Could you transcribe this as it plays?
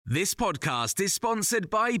This podcast is sponsored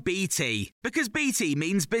by BT, because BT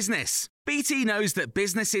means business. BT knows that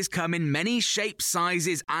businesses come in many shapes,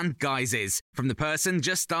 sizes and guises, from the person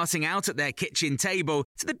just starting out at their kitchen table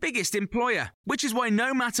to the biggest employer, which is why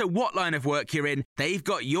no matter what line of work you're in, they've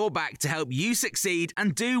got your back to help you succeed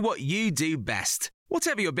and do what you do best.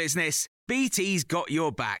 Whatever your business, BT's got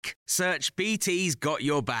your back. Search BT's got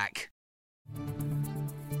your back.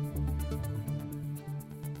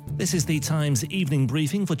 This is the Times evening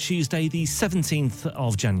briefing for Tuesday, the 17th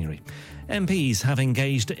of January. MPs have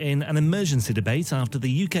engaged in an emergency debate after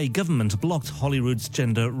the UK government blocked Holyrood's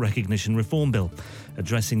gender recognition reform bill.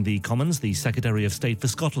 Addressing the Commons, the Secretary of State for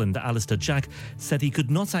Scotland, Alister Jack, said he could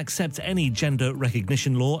not accept any gender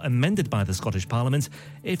recognition law amended by the Scottish Parliament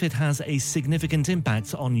if it has a significant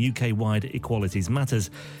impact on UK-wide equalities matters.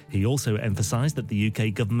 He also emphasised that the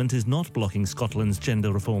UK government is not blocking Scotland's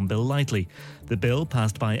gender reform bill lightly. The bill,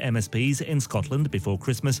 passed by MSPs in Scotland before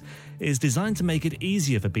Christmas, is designed to make it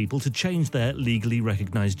easier for people to change their legally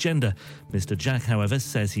recognised gender. Mr Jack, however,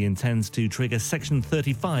 says he intends to trigger Section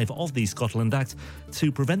 35 of the Scotland Act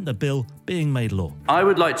to prevent the bill being made law. I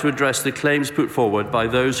would like to address the claims put forward by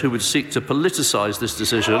those who would seek to politicise this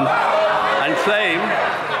decision and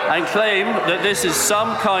claim that this is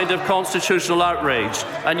some kind of constitutional outrage.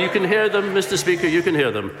 And you can hear them, Mr Speaker, you can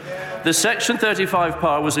hear them. The Section 35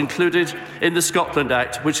 power was included in the Scotland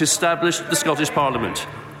Act, which established the Scottish Parliament.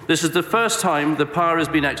 This is the first time the power has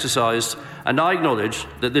been exercised, and I acknowledge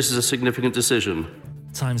that this is a significant decision.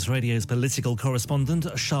 Times Radio's political correspondent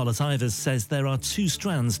Charlotte Ivers says there are two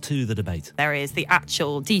strands to the debate. There is the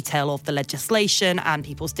actual detail of the legislation and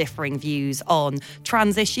people's differing views on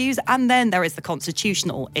trans issues, and then there is the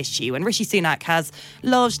constitutional issue. And Rishi Sunak has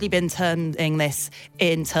largely been turning this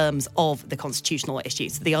in terms of the constitutional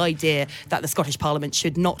issues. The idea that the Scottish Parliament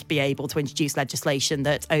should not be able to introduce legislation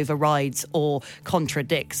that overrides or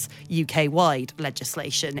contradicts UK-wide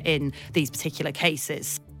legislation in these particular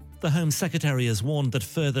cases. The Home Secretary has warned that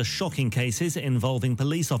further shocking cases involving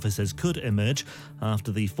police officers could emerge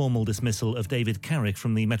after the formal dismissal of David Carrick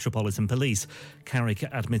from the Metropolitan Police. Carrick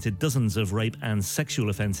admitted dozens of rape and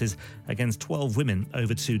sexual offences against 12 women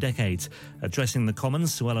over 2 decades. Addressing the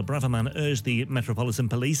Commons, Suella Braverman urged the Metropolitan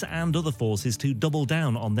Police and other forces to double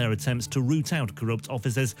down on their attempts to root out corrupt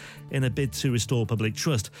officers in a bid to restore public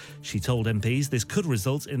trust. She told MPs this could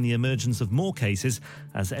result in the emergence of more cases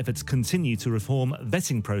as efforts continue to reform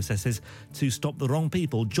vetting processes to stop the wrong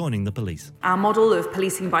people joining the police. Our model of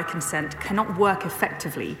policing by consent cannot work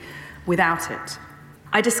effectively without it.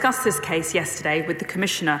 I discussed this case yesterday with the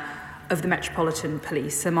Commissioner of the Metropolitan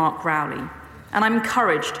Police, Sir Mark Rowley, and I'm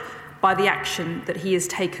encouraged by the action that he has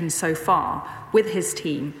taken so far with his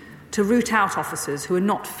team to root out officers who are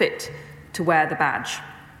not fit to wear the badge.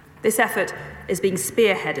 This effort is being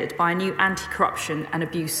spearheaded by a new anti-corruption and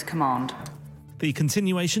abuse command. The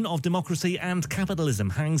continuation of democracy and capitalism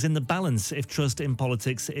hangs in the balance if trust in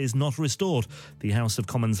politics is not restored, the House of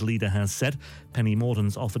Commons leader has said. Penny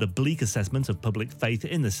Mordaunt's offered a bleak assessment of public faith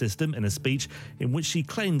in the system in a speech in which she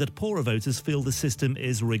claimed that poorer voters feel the system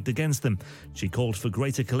is rigged against them. She called for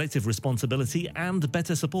greater collective responsibility and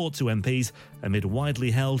better support to MPs amid widely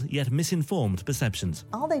held yet misinformed perceptions.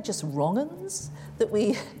 Are they just wrong-uns that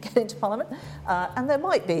we get into Parliament? And there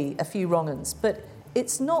might be a few wrong-uns, but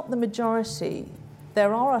it's not the majority.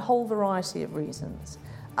 There are a whole variety of reasons.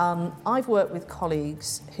 I've worked with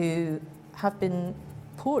colleagues who have been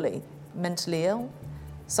poorly, mentally ill,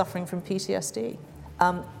 suffering from PTSD.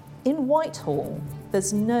 In Whitehall,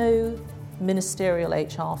 there's no ministerial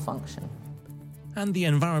HR function. And the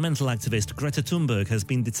environmental activist Greta Thunberg has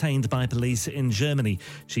been detained by police in Germany.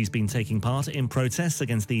 She's been taking part in protests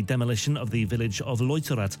against the demolition of the village of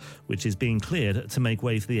Leutherat, which is being cleared to make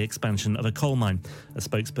way for the expansion of a coal mine. A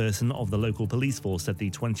spokesperson of the local police force said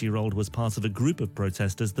the 20-year-old was part of a group of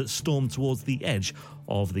protesters that stormed towards the edge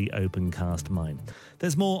of the open cast mine.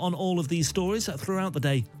 There's more on all of these stories throughout the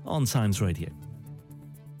day on Times Radio.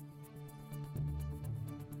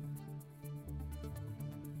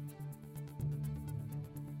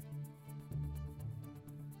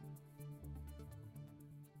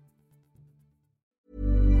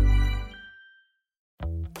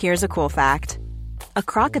 Here's a cool fact. A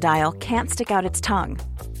crocodile can't stick out its tongue.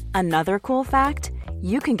 Another cool fact,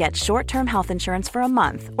 you can get short-term health insurance for a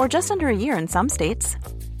month or just under a year in some states.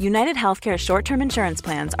 United Healthcare short-term insurance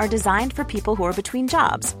plans are designed for people who are between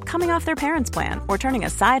jobs, coming off their parents' plan, or turning a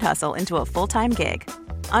side hustle into a full-time gig.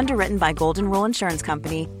 Underwritten by Golden Rule Insurance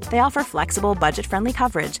Company, they offer flexible, budget-friendly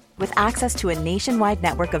coverage with access to a nationwide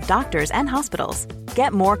network of doctors and hospitals.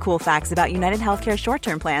 Get more cool facts about United Healthcare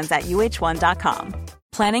short-term plans at uh1.com.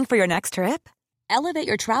 Planning for your next trip? Elevate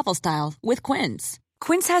your travel style with Quince.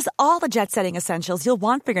 Quince has all the jet-setting essentials you'll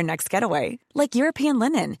want for your next getaway, like European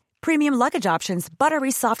linen, premium luggage options,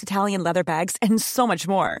 buttery soft Italian leather bags, and so much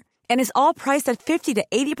more. And is all priced at 50 to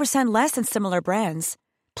 80% less than similar brands.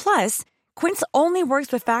 Plus, Quince only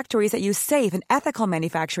works with factories that use safe and ethical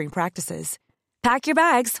manufacturing practices. Pack your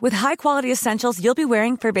bags with high-quality essentials you'll be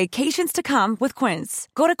wearing for vacations to come with Quince.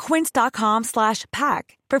 Go to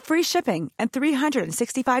quince.com/pack for free shipping and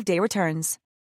 365-day returns.